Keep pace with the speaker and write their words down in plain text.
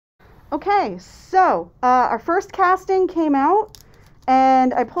Okay, so our first casting came out,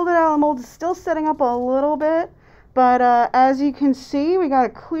 and I pulled it out of the mold. It's still setting up a little bit, but as you can see, we got a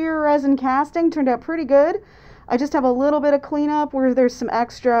clear resin casting. Turned out pretty good. I just have a little bit of cleanup where there's some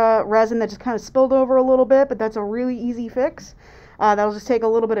extra resin that just kind of spilled over a little bit, but that's a really easy fix. That'll just take a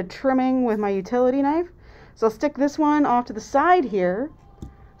little bit of trimming with my utility knife. So I'll stick this one off to the side here.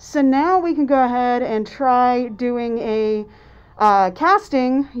 So now we can go ahead and try doing a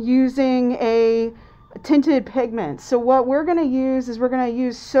casting using a tinted pigment. So what we're going to use is we're going to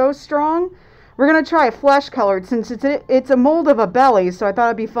use So Strong. We're going to try a flesh colored since it's a mold of a belly, so I thought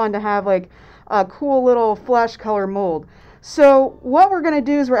it'd be fun to have like a cool little flesh color mold. So what we're going to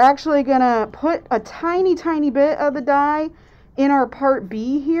do is we're actually going to put a tiny bit of the dye in our part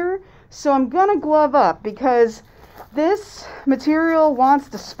B here. So I'm going to glove up because this material wants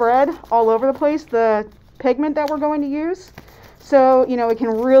to spread all over the place, the pigment that we're going to use. So, you know, it can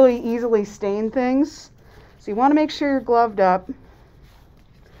really easily stain things. So you want to make sure you're gloved up.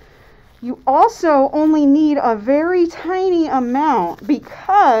 You also only need a very tiny amount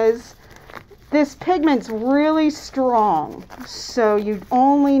because this pigment's really strong. So you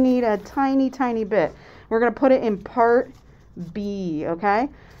only need a tiny bit. We're going to put it in part B, okay?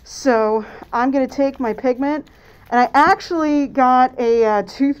 So I'm going to take my pigment, and I actually got a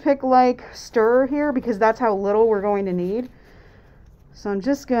toothpick-like stir here because that's how little we're going to need. So I'm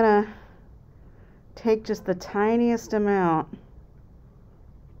just going to take just the tiniest amount.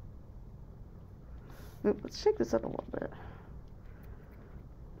 Oops, let's shake this up a little bit.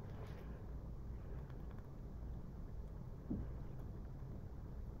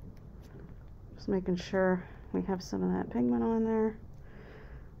 Just making sure we have some of that pigment on there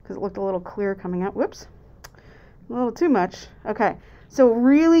because it looked a little clear coming out. Whoops, a little too much. Okay, so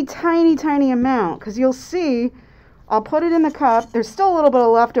really tiny amount because you'll see I'll put it in the cup. There's still a little bit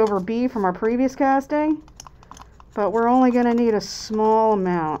of leftover B from our previous casting, but we're only going to need a small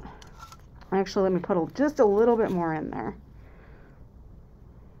amount. Actually, let me put just a little bit more in there.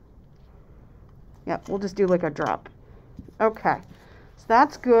 Yep, we'll just do like a drop. Okay, so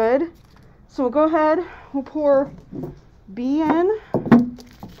that's good. So we'll go ahead, we'll pour B in. I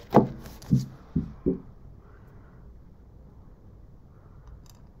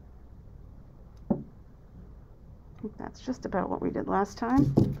think that's just about what we did last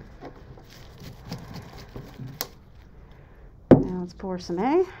time. Now let's pour some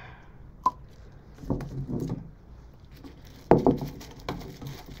A.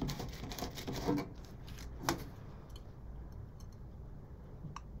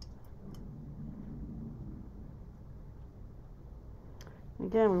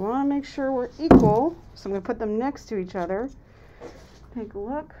 Again, we want to make sure we're equal, so I'm going to put them next to each other. Take a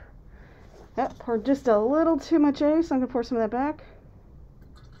look. Yep, poured just a little too much A, so I'm going to pour some of that back.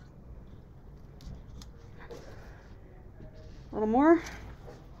 A little more.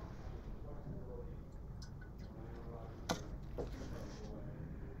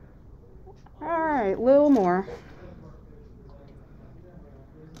 All right, a little more.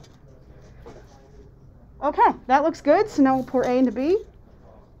 Okay, that looks good, so now we'll pour A into B.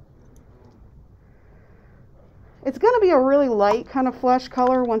 It's going to be a really light kind of flesh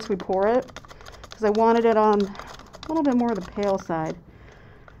color once we pour it, because I wanted it on a little bit more of the pale side.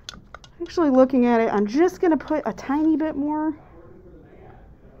 Actually, looking at it, I'm just going to put a tiny bit more.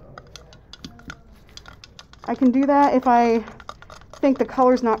 I can do that if I think the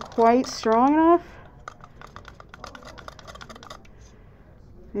color's not quite strong enough.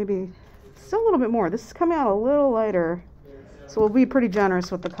 Maybe still a little bit more. This is coming out a little lighter, so we'll be pretty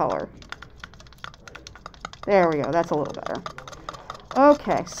generous with the color. There we go, that's a little better.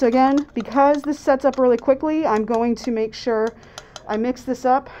 Okay, so again, because this sets up really quickly, I'm going to make sure I mix this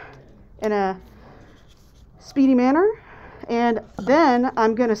up in a speedy manner, and then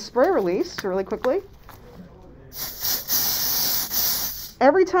I'm going to spray release really quickly.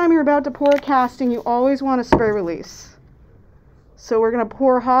 Every time you're about to pour a casting, you always want to spray release. So we're going to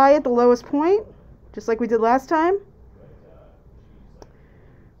pour high at the lowest point, just like we did last time.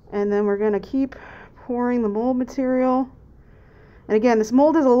 And then we're going to keep pouring the mold material. And again, this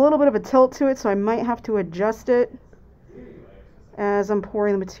mold has a little bit of a tilt to it, so I might have to adjust it as I'm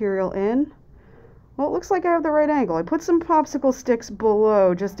pouring the material in. Well, it looks like I have the right angle. I put some popsicle sticks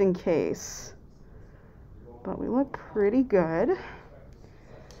below just in case. But we look pretty good.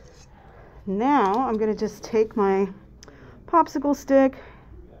 Now I'm going to just take my popsicle stick,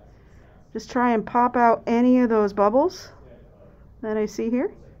 just try and pop out any of those bubbles that I see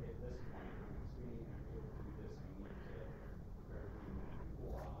here.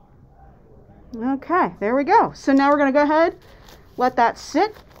 Okay, there we go. So now we're going to go ahead, let that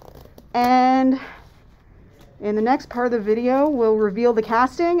sit And in the next part of the video, we'll reveal the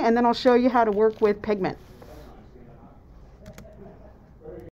casting, and then I'll show you how to work with pigment.